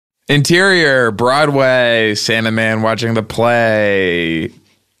Interior, Broadway, Santa Man watching the play.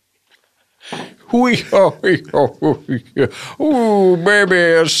 Ooh,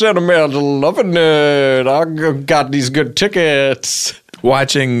 baby, Santa Man's loving it. I got these good tickets.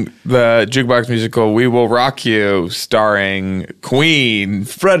 Watching the jukebox musical We Will Rock You, starring Queen.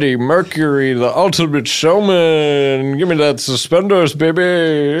 Freddie Mercury, the ultimate showman. Give me that suspenders,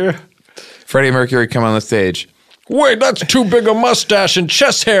 baby. Freddie Mercury come on the stage. Wait, that's too big a mustache and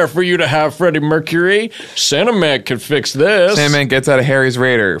chest hair for you to have, Freddie Mercury. Santa Man can fix this. Santa Man gets out of Harry's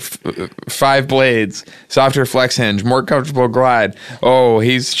Raider. 5 blades, softer flex hinge, more comfortable glide. Oh,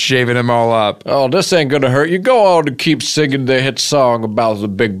 he's shaving them all up. Oh, this ain't gonna hurt you. Go on and keep singing the hit song about the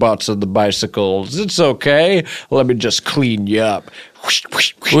big butts and the bicycles. It's okay. Let me just clean you up.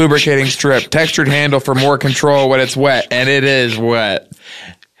 Lubricating strip, textured handle for more control when it's wet, and it is wet.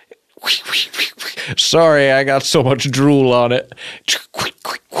 Sorry, I got so much drool on it.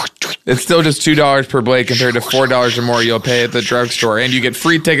 It's still just $2 per blade compared to $4 or more you'll pay at the drugstore, and you get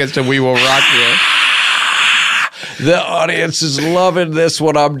free tickets to We Will Rock You. The audience is loving this,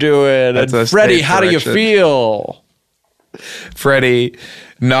 what I'm doing. That's And Freddie, how do you feel? Freddie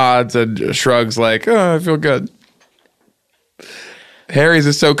nods and shrugs like, oh, I feel good. Harry's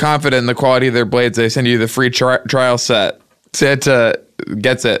is so confident in the quality of their blades, they send you the free trial set. Santa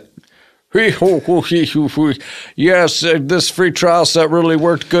gets it. Yes, this free trial set really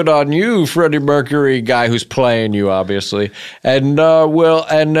worked good on you, Freddie Mercury, guy who's playing you, obviously. And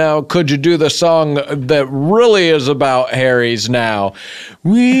now could you do the song that really is about Harry's now?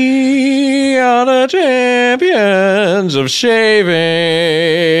 We are the champions of shaving.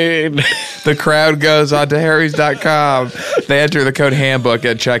 The crowd goes on to harrys.com. They enter the code Handbook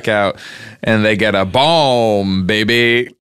at checkout, and they get a balm, baby.